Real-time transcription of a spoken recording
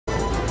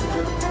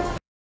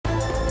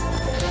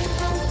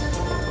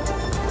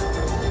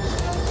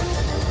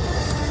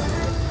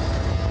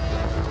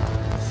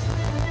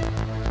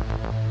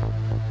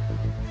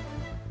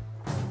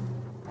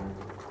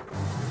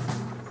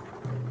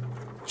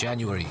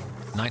January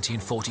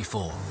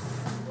 1944,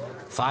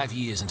 5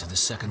 years into the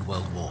Second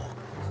World War.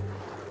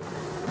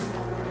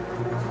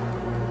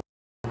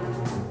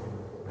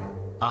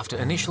 After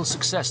initial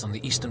success on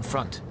the Eastern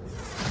Front,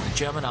 the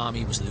German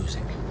army was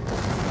losing.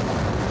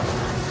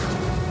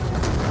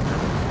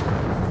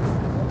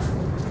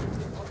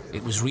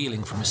 It was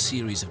reeling from a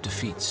series of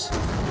defeats.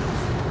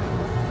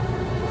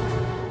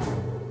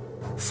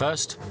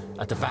 First,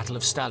 at the Battle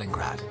of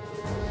Stalingrad.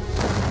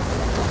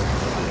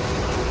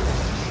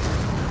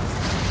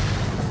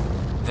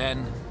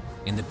 Then,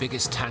 in the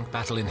biggest tank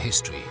battle in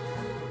history,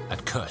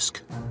 at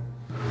Kursk.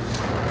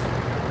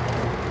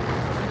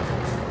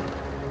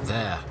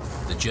 There,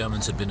 the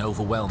Germans had been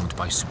overwhelmed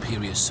by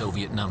superior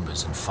Soviet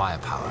numbers and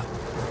firepower.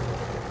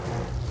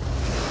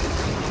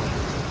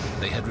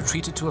 They had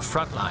retreated to a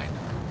front line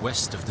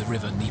west of the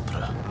river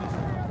Dnieper.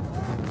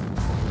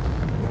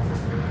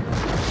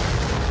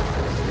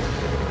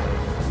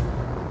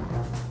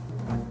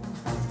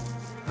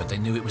 But they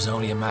knew it was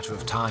only a matter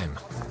of time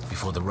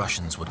before the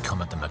Russians would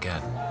come at them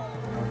again.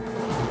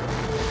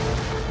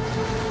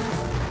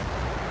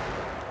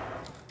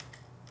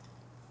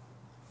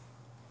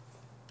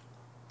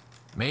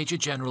 Major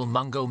General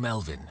Mungo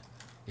Melvin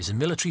is a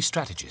military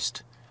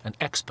strategist and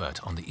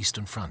expert on the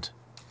Eastern Front.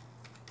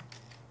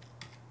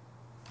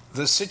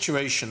 The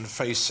situation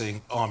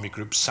facing Army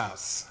Group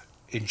South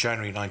in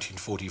January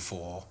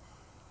 1944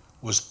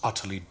 was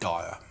utterly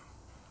dire.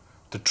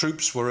 The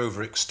troops were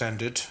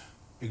overextended,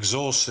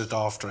 exhausted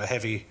after a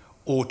heavy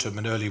autumn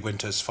and early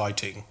winter's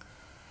fighting,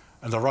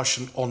 and the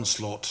Russian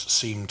onslaught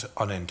seemed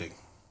unending.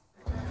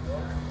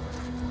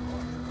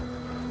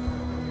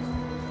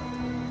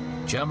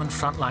 German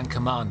frontline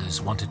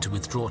commanders wanted to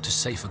withdraw to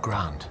safer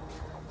ground,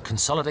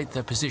 consolidate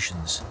their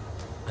positions,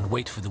 and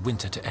wait for the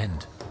winter to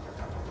end.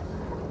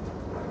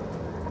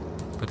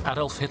 But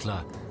Adolf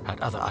Hitler had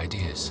other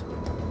ideas.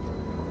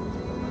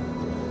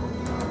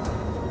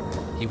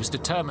 He was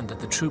determined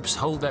that the troops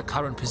hold their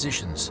current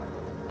positions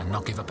and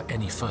not give up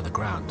any further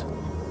ground.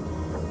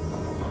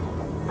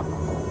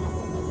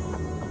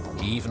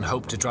 He even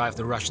hoped to drive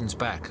the Russians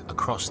back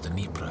across the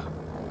Dnieper.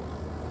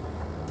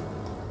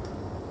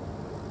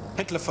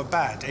 Hitler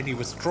forbade any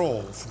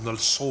withdrawal from the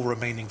sole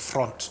remaining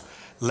front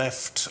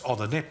left on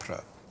the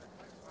Dnieper.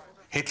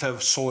 Hitler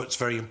saw it's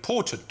very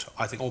important,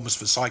 I think almost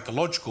for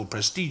psychological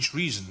prestige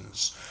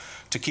reasons,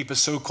 to keep a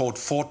so-called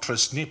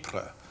fortress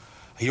Dnieper.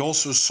 He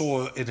also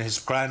saw in his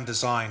grand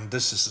design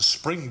this as a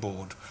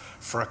springboard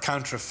for a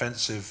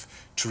counteroffensive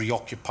to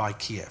reoccupy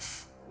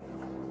Kiev.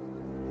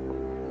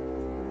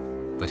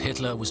 But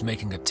Hitler was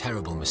making a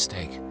terrible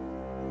mistake.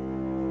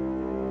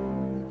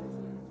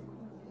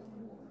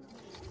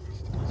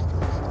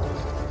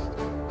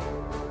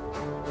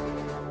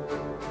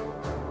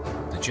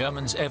 The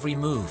Germans' every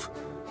move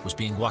was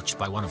being watched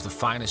by one of the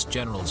finest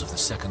generals of the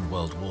Second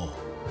World War.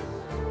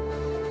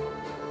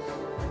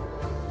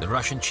 The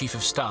Russian Chief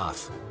of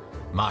Staff,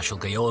 Marshal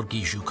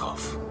Georgy Zhukov.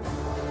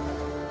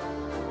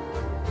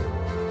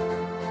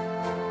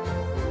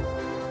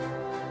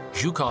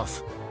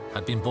 Zhukov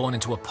had been born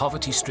into a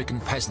poverty-stricken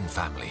peasant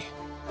family.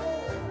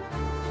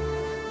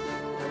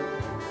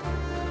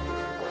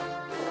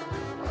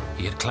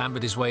 He had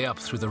clambered his way up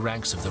through the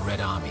ranks of the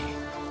Red Army.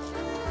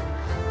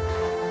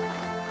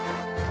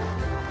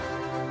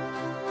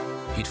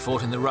 He'd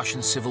fought in the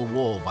Russian Civil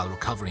War while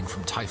recovering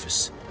from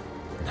typhus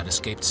and had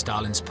escaped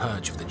Stalin's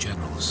purge of the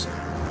generals.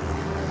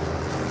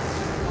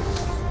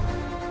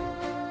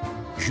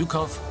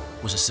 Zhukov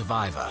was a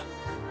survivor,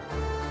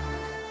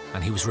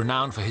 and he was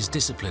renowned for his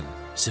discipline,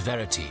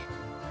 severity,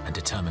 and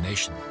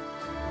determination.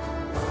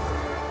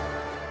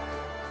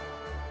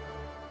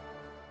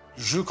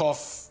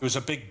 Zhukov was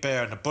a big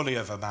bear and a bully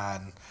of a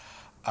man,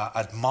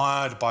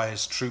 admired by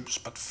his troops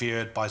but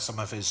feared by some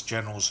of his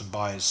generals and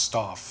by his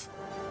staff.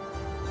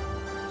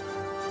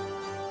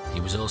 He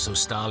was also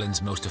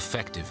Stalin's most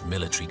effective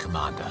military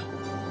commander.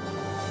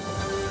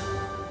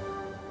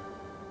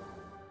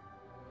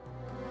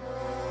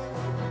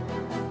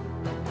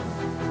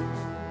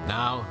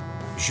 Now,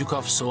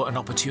 Zhukov saw an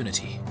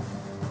opportunity.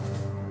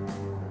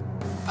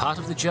 Part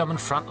of the German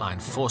front line,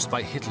 forced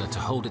by Hitler to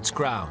hold its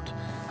ground,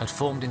 had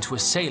formed into a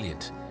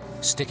salient,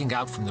 sticking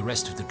out from the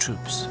rest of the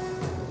troops.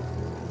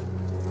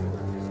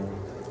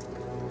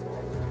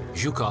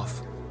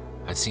 Zhukov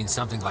had seen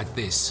something like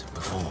this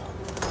before.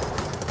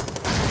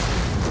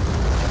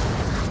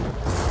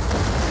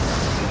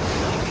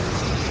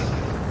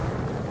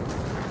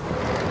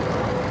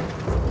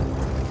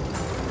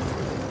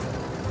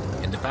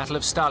 In the Battle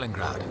of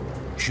Stalingrad,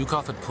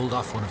 Zhukov had pulled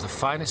off one of the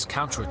finest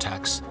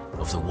counterattacks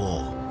of the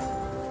war.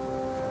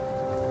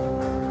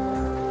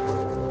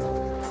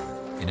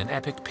 In an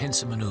epic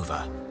pincer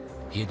maneuver,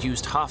 he had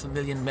used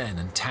 500,000 men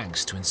and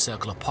tanks to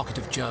encircle a pocket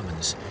of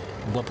Germans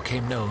in what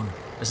became known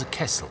as a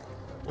Kessel,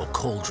 or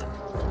cauldron.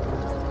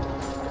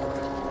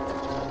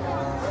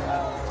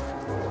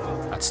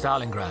 At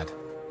Stalingrad,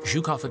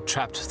 Zhukov had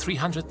trapped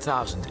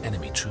 300,000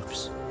 enemy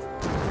troops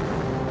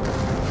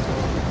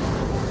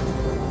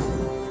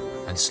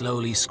and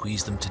slowly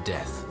squeezed them to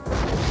death.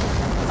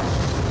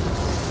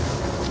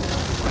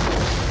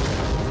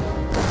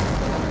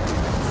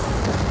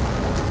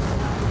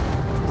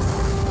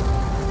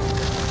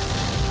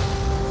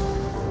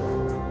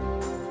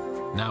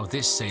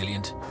 this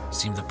salient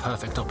seemed the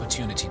perfect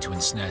opportunity to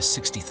ensnare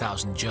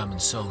 60,000 German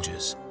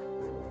soldiers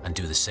and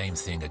do the same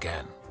thing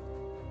again.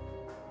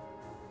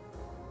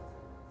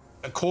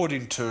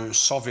 According to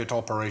Soviet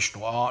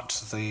operational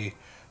art, the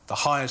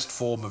highest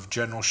form of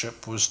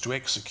generalship was to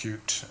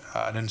execute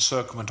an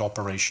encirclement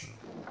operation.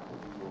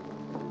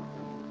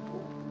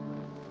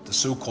 The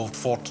so-called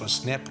Fortress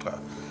Dnieper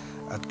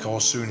at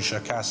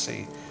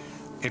Korsun-Cherkassy,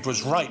 it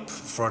was ripe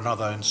for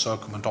another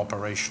encirclement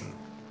operation.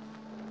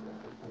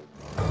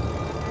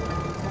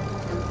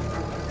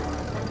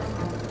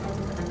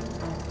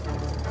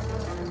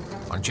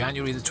 On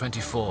January the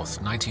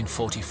 24th,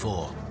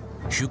 1944,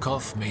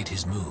 Zhukov made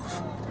his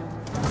move.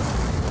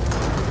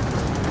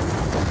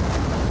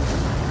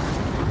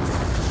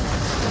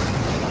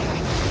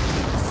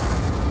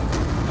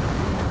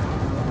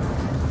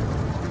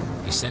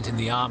 He sent in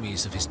the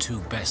armies of his two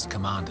best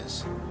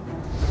commanders.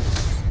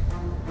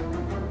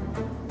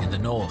 In the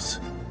north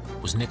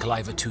was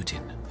Nikolai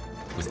Vatutin,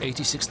 with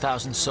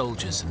 86,000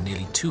 soldiers and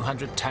nearly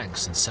 200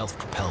 tanks and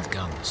self-propelled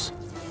guns.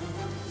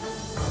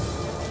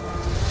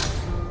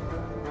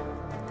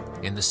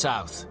 In the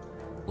south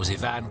was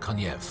Ivan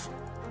Konev,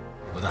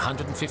 with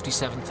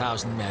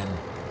 157,000 men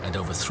and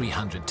over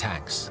 300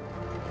 tanks.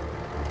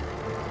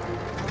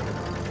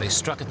 They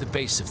struck at the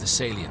base of the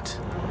salient.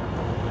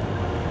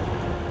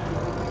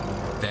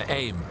 Their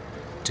aim,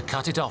 to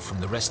cut it off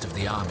from the rest of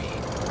the army.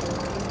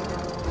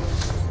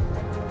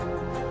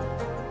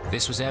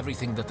 This was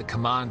everything that the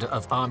commander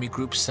of Army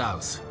Group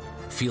South,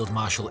 Field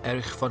Marshal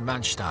Erich von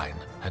Manstein,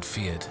 had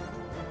feared.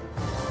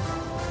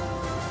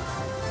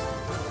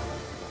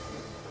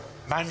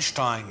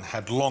 Manstein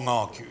had long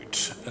argued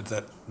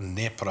that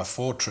Dnieper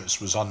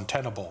fortress was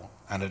untenable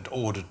and had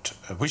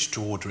wished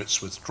to order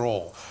its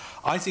withdrawal.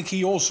 I think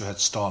he also had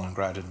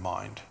Stalingrad in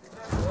mind.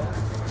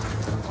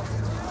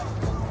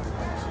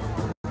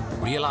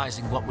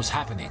 Realizing what was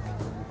happening,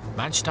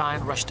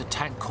 Manstein rushed a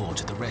tank corps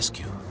to the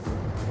rescue.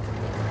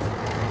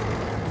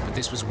 But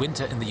this was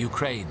winter in the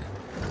Ukraine,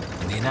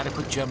 and the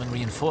inadequate German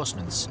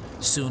reinforcements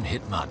soon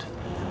hit mud.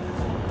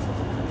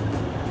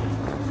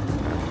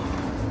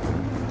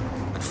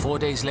 But 4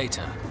 days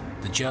later,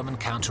 the German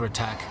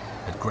counterattack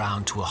had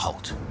ground to a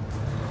halt.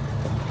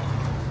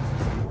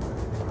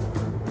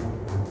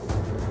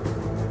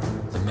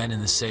 The men in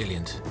the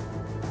salient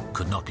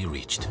could not be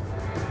reached.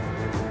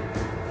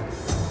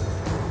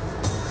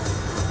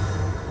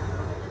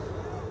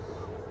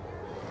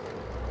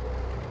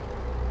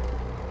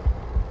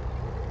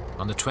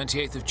 On the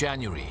 28th of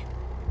January,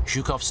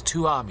 Zhukov's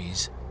two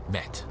armies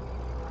met.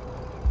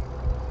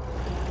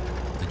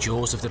 The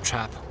jaws of the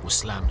trap were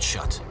slammed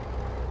shut.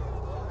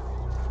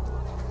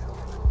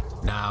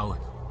 Now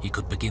he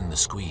could begin the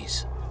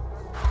squeeze.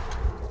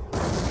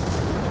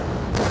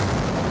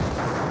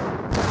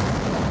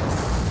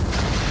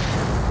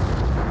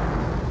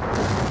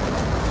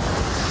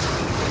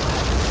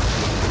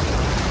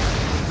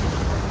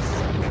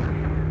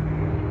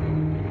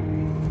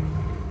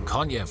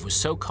 Konev was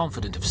so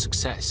confident of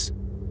success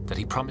that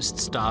he promised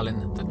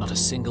Stalin that not a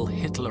single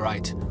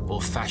Hitlerite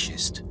or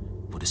fascist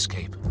would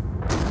escape.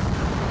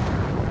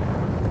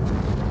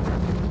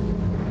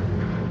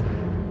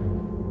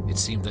 It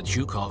seemed that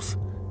Zhukov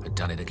had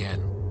done it again.